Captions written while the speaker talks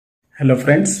Hello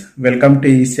friends, welcome to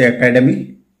EC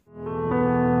Academy.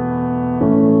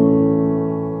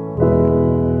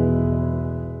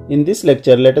 In this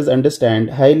lecture, let us understand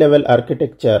high-level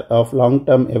architecture of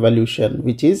long-term evolution,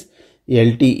 which is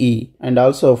LTE, and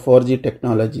also 4G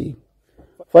technology.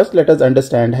 First, let us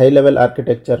understand high-level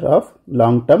architecture of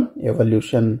long-term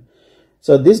evolution.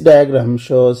 So this diagram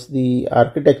shows the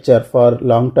architecture for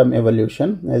long-term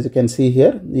evolution, as you can see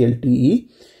here, the LTE,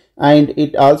 and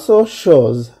it also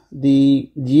shows the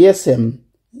GSM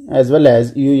as well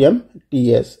as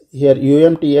UMTS. Here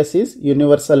UMTS is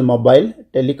Universal Mobile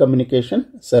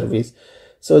Telecommunication Service.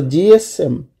 So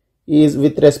GSM is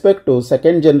with respect to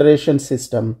second generation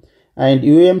system and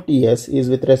UMTS is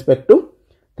with respect to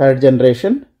third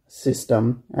generation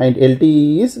system, and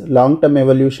LTE is long-term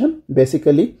evolution.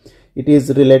 Basically it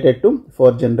is related to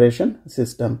fourth generation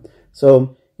system.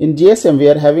 So in GSM we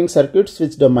are having circuit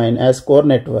switch domain as core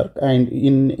network, and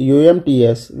in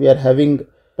UMTS we are having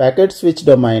packet switch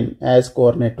domain as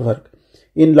core network.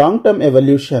 In long-term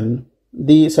evolution,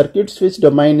 the circuit switch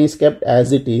domain is kept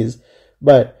as it is,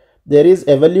 but there is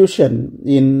evolution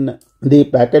in the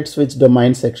packet switch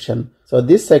domain section. So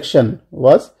this section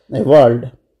was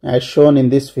evolved as shown in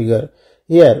this figure.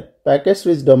 Here packet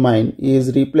switch domain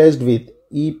is replaced with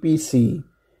EPC,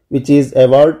 which is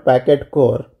evolved packet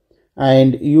core,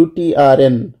 and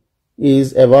UTRN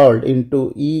is evolved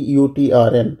into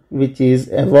EUTRN, which is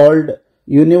evolved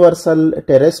Universal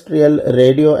Terrestrial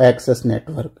Radio Access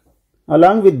Network.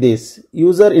 Along with this,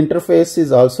 user interface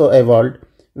is also evolved,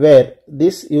 where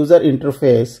this user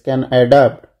interface can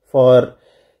adapt for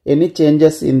any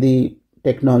changes in the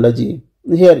technology.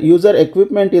 Here user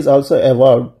equipment is also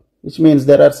evolved, which means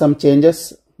there are some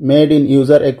changes made in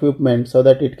user equipment so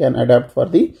that it can adapt for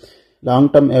the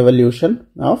long-term evolution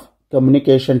of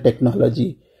communication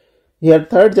technology. Here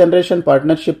third generation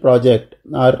partnership project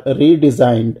are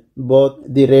redesigned both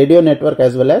the radio network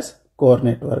as well as core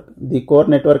network. The core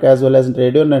network as well as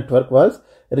radio network was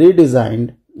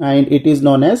redesigned, and it is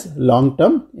known as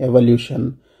long-term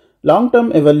evolution.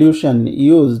 Long-term evolution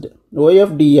used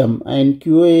OFDM and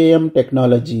QAM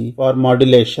technology for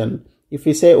modulation. If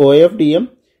we say OFDM,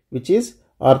 which is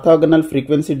orthogonal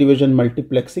frequency division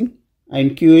multiplexing,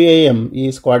 and QAM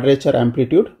is quadrature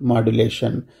amplitude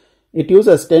modulation. It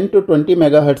uses 10 to 20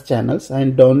 MHz channels,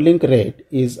 and downlink rate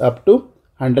is up to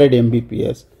 100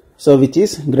 Mbps. So which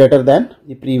is greater than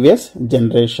the previous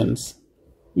generations.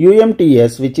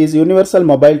 UMTS, which is Universal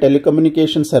Mobile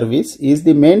Telecommunication Service, is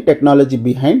the main technology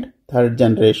behind third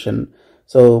generation.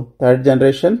 So third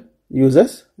generation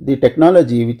uses the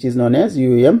technology which is known as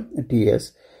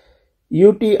UMTS.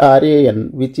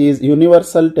 UTRAN, which is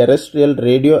Universal Terrestrial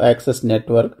Radio Access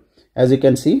Network, as you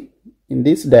can see in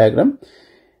this diagram,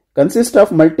 consists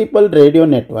of multiple radio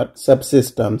network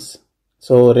subsystems.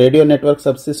 So radio network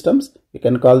subsystems, you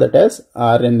can call that as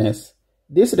RNS.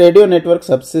 This radio network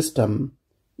subsystem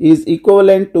is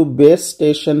equivalent to base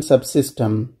station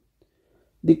subsystem.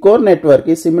 The core network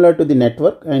is similar to the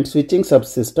network and switching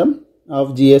subsystem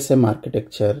of GSM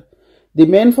architecture. The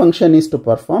main function is to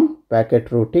perform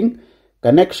packet routing,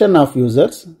 connection of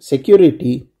users,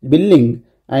 security, billing,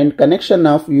 and connection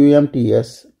of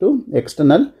UMTS to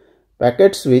external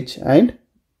packet switch and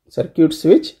circuit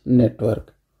switch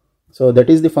network. So that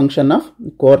is the function of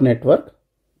core network.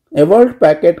 Evolved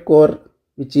packet core,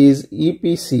 which is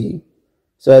EPC.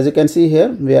 So as you can see here,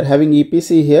 we are having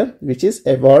EPC here, which is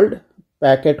evolved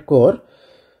packet core.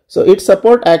 So it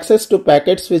supports access to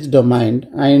packet switch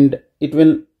domain, and it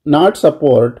will not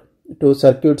support to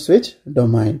circuit switch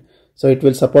domain. So it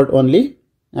will support only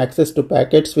access to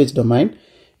packet switch domain.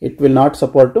 It will not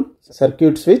support to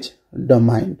circuit switch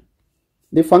domain.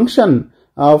 The function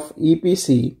of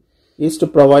EPC is to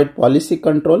provide policy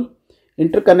control,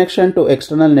 interconnection to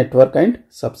external network, and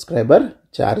subscriber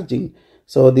charging.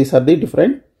 So these are the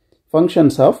different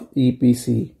functions of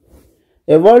EPC.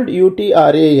 Evolved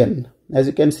UTRAN, as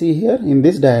you can see here in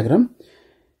this diagram,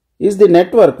 is the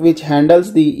network which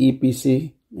handles the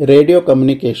EPC radio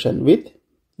communication with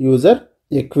user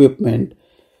equipment.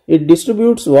 It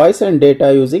distributes voice and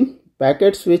data using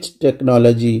packet switch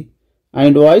technology,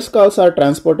 and voice calls are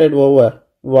transported over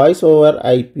voice over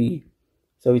IP,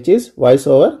 so which is voice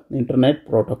over internet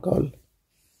protocol.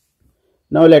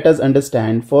 Now let us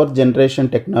understand fourth generation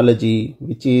technology,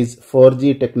 which is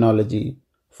 4G technology.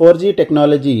 4G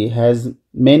technology has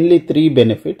mainly three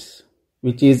benefits,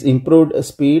 which is improved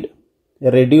speed,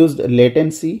 reduced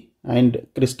latency, and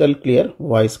crystal clear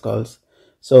voice calls.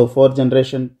 So fourth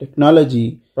generation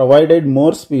technology provided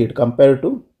more speed compared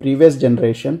to previous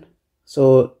generation.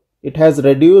 So it has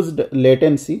reduced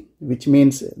latency, which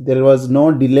means there was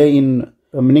no delay in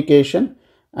communication,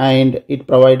 and it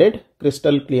provided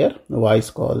crystal clear voice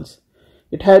calls.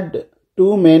 It had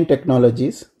two main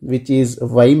technologies, which is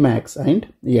WiMAX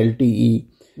and LTE.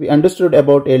 We understood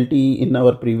about LTE in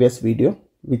our previous video,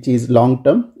 which is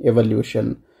long-term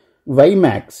evolution.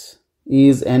 WiMAX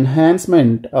is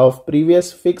enhancement of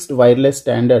previous fixed wireless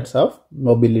standards of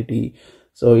mobility.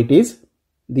 So it is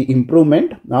the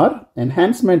improvement or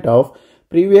enhancement of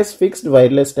previous fixed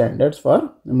wireless standards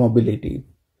for mobility.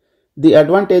 The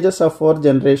advantages of 4th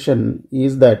generation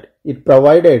is that it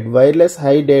provided wireless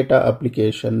high data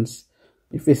applications.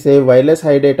 If we say wireless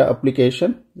high data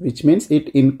application, which means it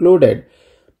included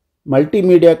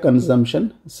multimedia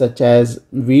consumption such as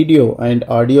video and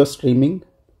audio streaming,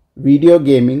 video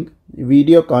gaming,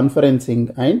 video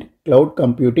conferencing and cloud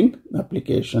computing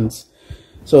applications.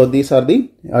 So these are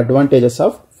the advantages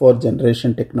of 4th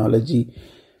generation technology.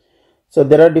 So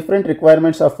there are different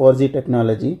requirements of 4G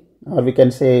technology, or we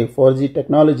can say 4G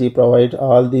technology provides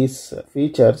all these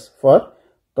features for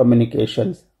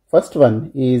communications. First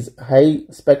one is high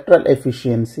spectral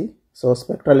efficiency. So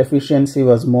spectral efficiency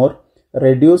was more,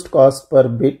 reduced cost per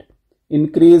bit,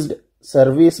 increased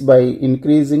service by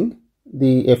increasing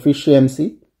the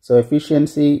efficiency. So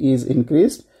efficiency is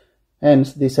increased,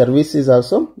 hence the service is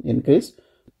also increased.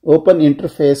 Open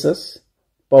interfaces,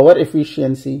 power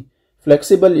efficiency,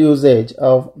 flexible usage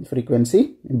of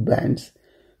frequency bands.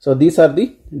 So these are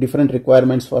the different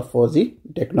requirements for 4G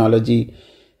technology.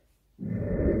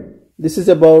 This is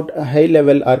about a high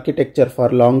level architecture for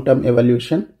long-term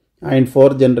evolution and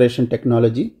 4th generation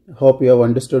technology. Hope you have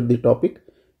understood the topic.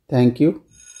 Thank you.